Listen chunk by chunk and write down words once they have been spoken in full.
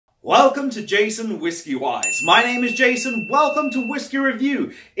Welcome to JasonWhiskyWise. My name is Jason. Welcome to Whiskey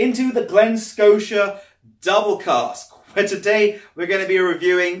Review into the Glen Scotia Double Cask, where today we're going to be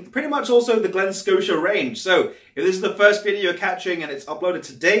reviewing pretty much also the Glen Scotia Range. So if this is the first video you're catching and it's uploaded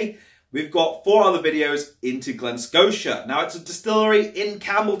today, we've got 4 other videos into Glen Scotia. Now it's a distillery in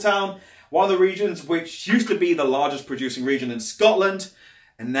Campbelltown, one of the regions which used to be the largest producing region in Scotland,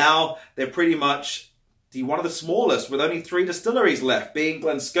 and now they're pretty much one of the smallest, with only 3 distilleries left, being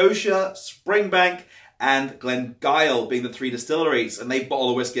Glen Scotia, Springbank, and Glengyle being the 3 distilleries. And they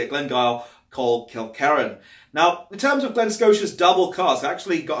bottle a whiskey at Glengyle called Kilkerran. Now, in terms of Glen Scotia's Double Cask, I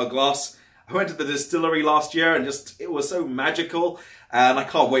actually got a glass. I went to the distillery last year and it was so magical. And I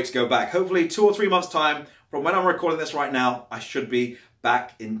can't wait to go back. Hopefully 2 or 3 months' time from when I'm recording this right now, I should be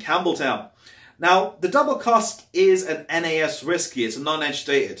back in Campbelltown. Now, the Double Cask is an NAS whiskey. It's a non-age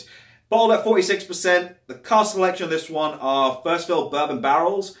stated. Bottled at 46%. The cask selection of this one are first fill bourbon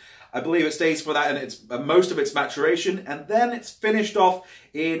barrels. I believe it stays for that in most of its maturation. And then it's finished off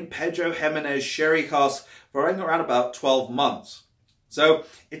in Pedro Jimenez sherry cask for around about 12 months. So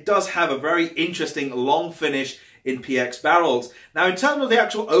it does have a very interesting long finish in PX barrels. Now in terms of the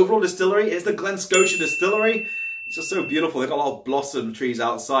actual overall distillery, it's the Glen Scotia distillery. It's just so beautiful. They've got a lot of blossom trees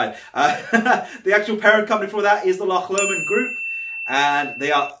outside. The actual parent company for that is the Loch Lomond Group. And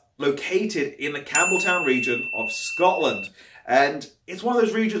they are located in the Campbelltown region of Scotland. And it's one of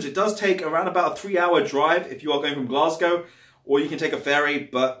those regions, it does take around about a 3-hour drive if you are going from Glasgow, or you can take a ferry,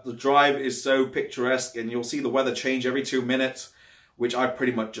 but the drive is so picturesque and you'll see the weather change every 2 minutes, which I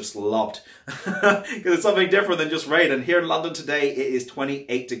pretty much just loved. Because it's something different than just rain. And here in London today, it is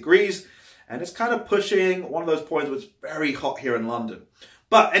 28 degrees, and it's kind of pushing one of those points where it's very hot here in London.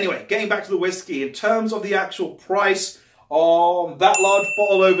 But anyway, getting back to the whiskey, in terms of the actual price, on that large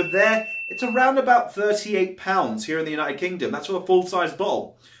bottle over there, it's around about £38 here in the United Kingdom. That's for a full-size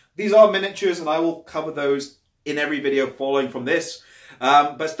bottle. These are miniatures, and I will cover those in every video following from this.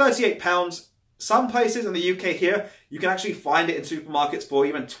 But it's £38. Some places in the UK here, you can actually find it in supermarkets for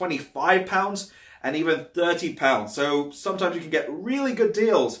even £25 and even £30. So sometimes you can get really good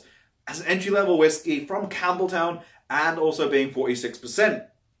deals as an entry-level whiskey from Campbelltown, and also being 46%.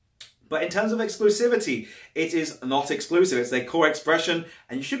 But in terms of exclusivity, it is not exclusive. It's their core expression,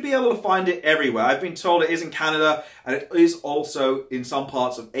 and you should be able to find it everywhere. I've been told it is in Canada, and it is also in some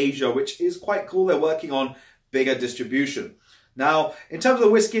parts of Asia, which is quite cool. They're working on bigger distribution. Now, in terms of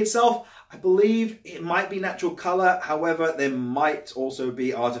the whiskey itself, I believe it might be natural color. However, there might also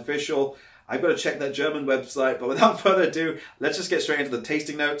be artificial. I've got to check that German website, but without further ado, let's just get straight into the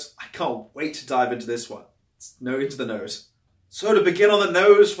tasting notes. I can't wait to dive into this one. Into the nose. So to begin on the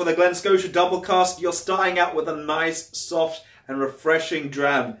nose for the Glen Scotia Double Cask, you're starting out with a nice, soft and refreshing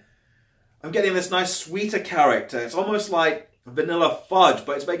dram. I'm getting this nice sweeter character. It's almost like vanilla fudge,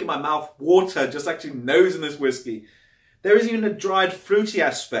 but it's making my mouth water just actually nosing this whiskey. There is even a dried fruity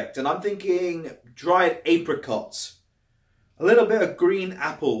aspect, and I'm thinking dried apricots. A little bit of green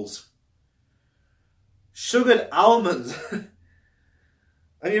apples. Sugared almonds.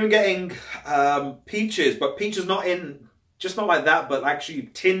 I'm even getting peaches, but peaches not in... just not like that, but actually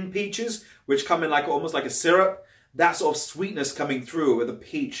tin peaches, which come in like almost like a syrup. That sort of sweetness coming through with a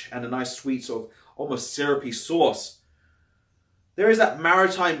peach and a nice sweet sort of almost syrupy sauce. There is that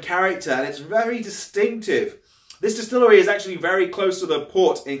maritime character, and it's very distinctive. This distillery is actually very close to the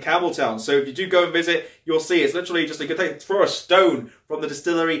port in Campbelltown, so if you do go and visit, you'll see it's literally just, you can throw a stone from the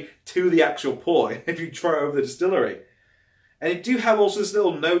distillery to the actual port if you throw it over the distillery. And you do have also this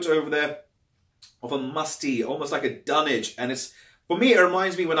little note over there of a musty, almost like a dunnage. And it's, for me, it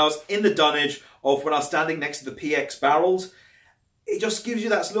reminds me when I was in the dunnage of when I was standing next to the PX barrels. It just gives you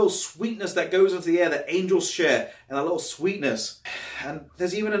that little sweetness that goes into the air that angels share, and that little sweetness. And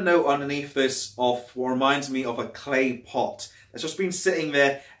there's even a note underneath this of what reminds me of a clay pot that's just been sitting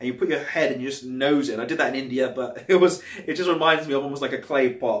there, and you put your head and you just nose it. And I did that in India, but it just reminds me of almost like a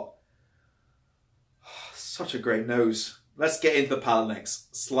clay pot. Such a great nose. Let's get into the palate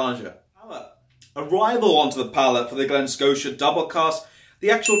next. Slanger. Arrival onto the palate for the Glen Scotia Double Cask. The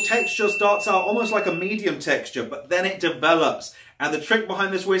actual texture starts out almost like a medium texture, but then it develops. And the trick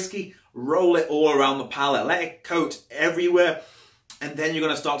behind this whiskey, roll it all around the palate. Let it coat everywhere. And then you're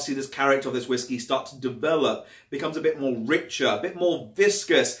going to start to see this character of this whiskey start to develop. Becomes a bit more richer, a bit more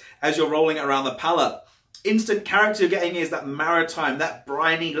viscous as you're rolling it around the palate. Instant character you're getting is that maritime, that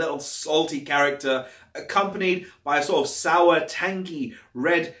briny little salty character, accompanied by a sort of sour, tangy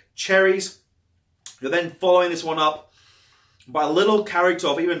red cherries. You're then following this one up by a little character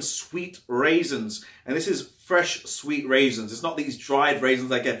of even sweet raisins. And this is fresh sweet raisins. It's not these dried raisins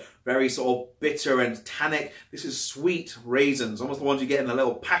that get very sort of bitter and tannic. This is sweet raisins, almost the ones you get in the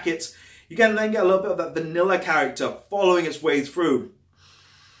little packets. You can then get a little bit of that vanilla character following its way through.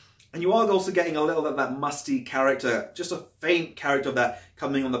 And you are also getting a little bit of that musty character, just a faint character of that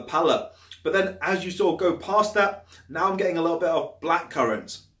coming on the palate. But then as you sort of go past that, now I'm getting a little bit of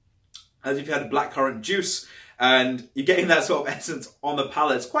blackcurrant, as if you had blackcurrant juice, and you're getting that sort of essence on the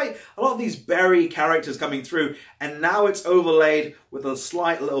palate. It's quite a lot of these berry characters coming through, and now it's overlaid with a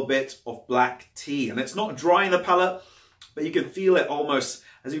slight little bit of black tea. And it's not drying the palate, but you can feel it almost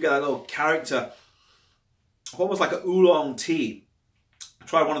as you get that little character, almost like an oolong tea. I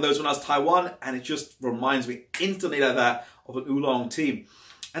tried one of those when I was in Taiwan, and it just reminds me instantly like that of an oolong tea.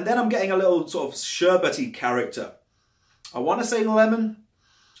 And then I'm getting a little sort of sherbety character. I want to say lemon.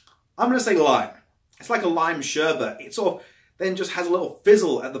 I'm going to say lime. It's like a lime sherbet. It sort of then just has a little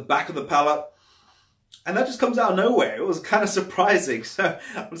fizzle at the back of the palate. And that just comes out of nowhere. It was kind of surprising. So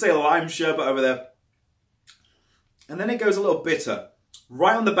I'm going to say a lime sherbet over there. And then it goes a little bitter.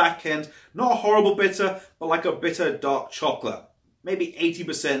 Right on the back end. Not a horrible bitter, but like a bitter dark chocolate. Maybe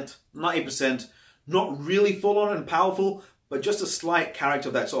 80%, 90%. Not really full on and powerful, but just a slight character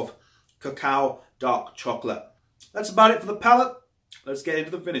of that sort of cacao dark chocolate. That's about it for the palate. Let's get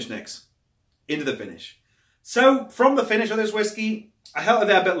into the finish next. Into the finish. So from the finish of this whiskey, I held it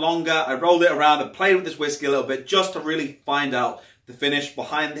there a bit longer. I rolled it around and played with this whiskey a little bit just to really find out the finish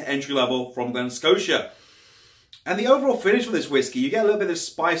behind the entry level from Glen Scotia. And the overall finish of this whiskey, you get a little bit of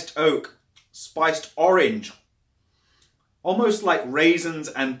spiced oak, spiced orange, almost like raisins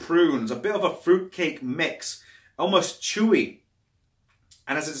and prunes, a bit of a fruitcake mix, almost chewy.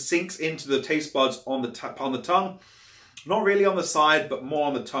 And as it sinks into the taste buds on the tongue, not really on the side, but more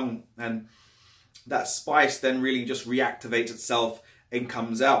on the tongue, and that spice then really just reactivates itself and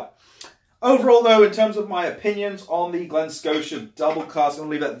comes out. Overall though, in terms of my opinions on the Glen Scotia Double Cask, I'm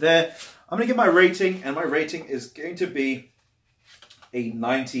going to leave that there. I'm going to give my rating, and my rating is going to be a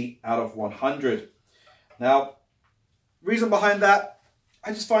 90 out of 100. Now, reason behind that,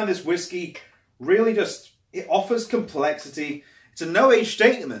 I just find this whiskey really just, it offers complexity. It's a no-age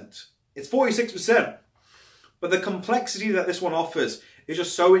statement. It's 46%. But the complexity that this one offers is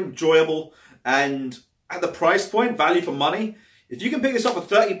just so enjoyable, and at the price point, value for money, if you can pick this up for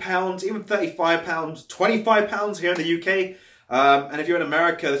 £30, even £35, £25 here in the UK, and if you're in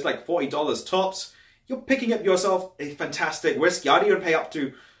America, it's like $40 tops, you're picking up yourself a fantastic whiskey. I'd even pay up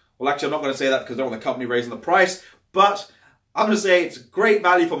to, well actually I'm not going to say that because I don't want the company raising the price, but I'm going to say it's great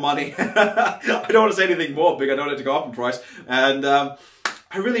value for money. I don't want to say anything more big, I don't want it to go up in price. And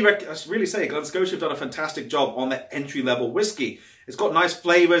I really say Glen Scotia have done a fantastic job on the entry-level whiskey. It's got nice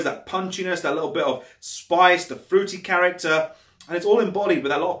flavours, that punchiness, that little bit of spice, the fruity character, and it's all embodied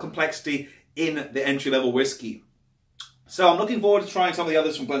with a lot of complexity in the entry-level whiskey. So I'm looking forward to trying some of the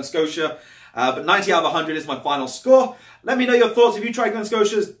others from Glen Scotia, but 90 out of 100 is my final score. Let me know your thoughts if you tried Glen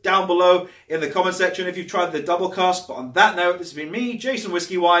Scotia's down below in the comment section if you've tried the double cask. But on that note, this has been me,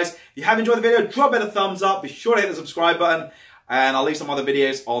 JasonWhiskyWise. If you have enjoyed the video, drop it a thumbs up. Be sure to hit the subscribe button. And I'll leave some other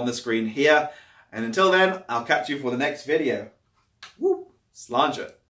videos on the screen here. And until then, I'll catch you for the next video. Woo! Sláinte.